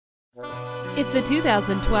It's a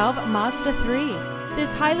 2012 Mazda 3.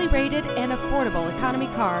 This highly rated and affordable economy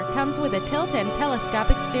car comes with a tilt and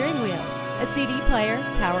telescopic steering wheel, a CD player,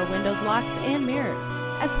 power windows, locks, and mirrors,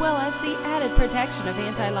 as well as the added protection of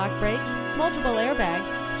anti-lock brakes, multiple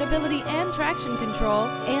airbags, stability and traction control,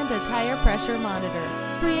 and a tire pressure monitor.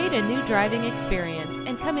 Create a new driving experience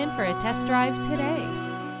and come in for a test drive today.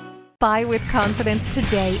 Buy with confidence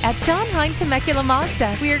today at John Hein Temecula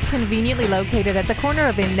Mazda. We are conveniently located at the corner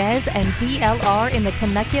of Inez and DLR in the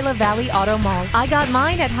Temecula Valley Auto Mall. I got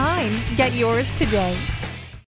mine at Hein. Get yours today.